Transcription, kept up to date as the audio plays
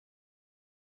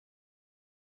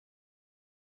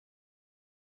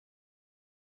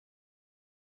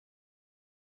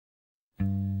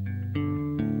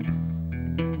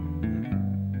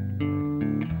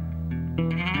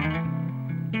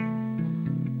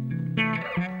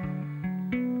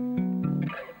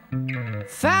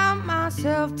Found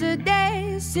myself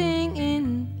today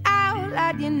singing out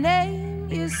loud your name.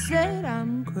 You said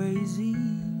I'm crazy.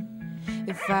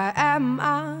 If I am,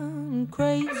 I'm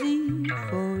crazy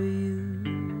for you.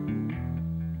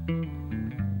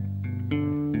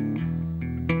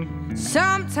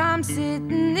 Sometimes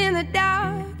sitting in the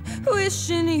dark,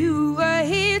 wishing you were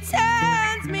here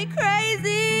turns me crazy.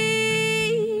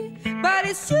 But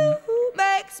it's you who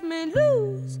makes me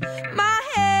lose my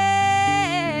head.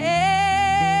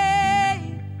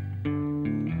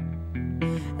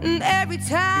 And every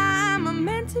time I'm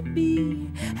meant to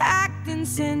be acting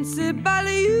sensible,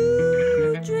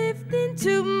 you drift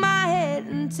into my head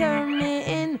and turn me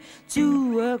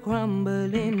into a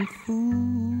crumbling fool.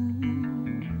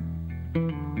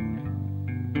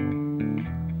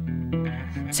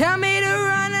 Tell me to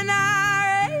run and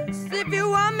I race. If you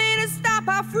want me to stop,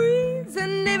 I'll freeze.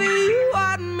 And if you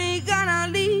want me gonna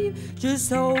leave, just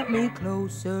hold me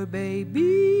closer,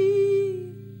 baby.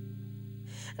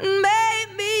 And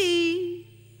make me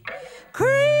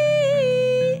crazy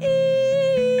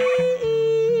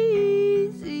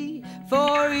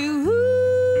for you.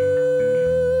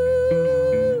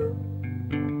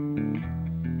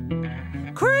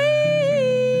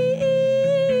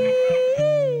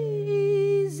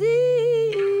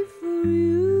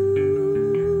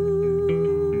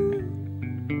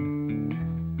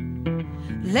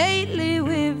 Lately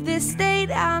with this state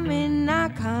I'm in, I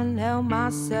can't help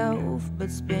myself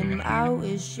but spin out.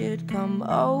 It should come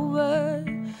over,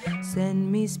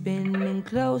 send me spinning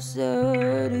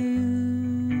closer to you.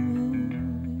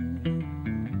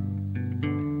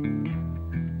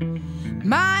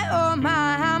 My oh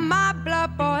my, how my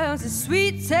blood boils, a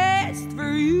sweet taste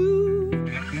for you.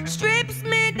 Strips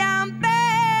me down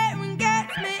bare and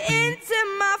gets me into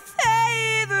my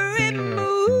favorite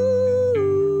mood.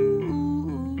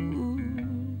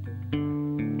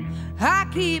 I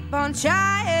keep on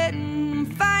trying,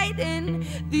 fighting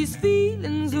these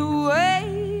feelings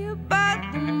away. But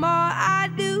the more I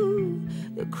do,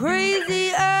 the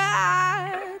crazier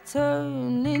I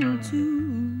turn into.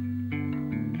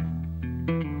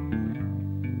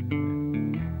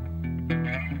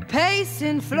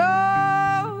 Pacing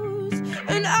floors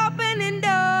and opening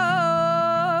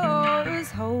doors,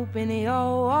 hoping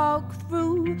you'll walk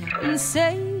through and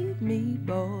save me,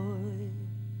 boy.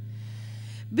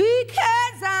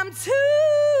 Because I'm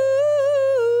too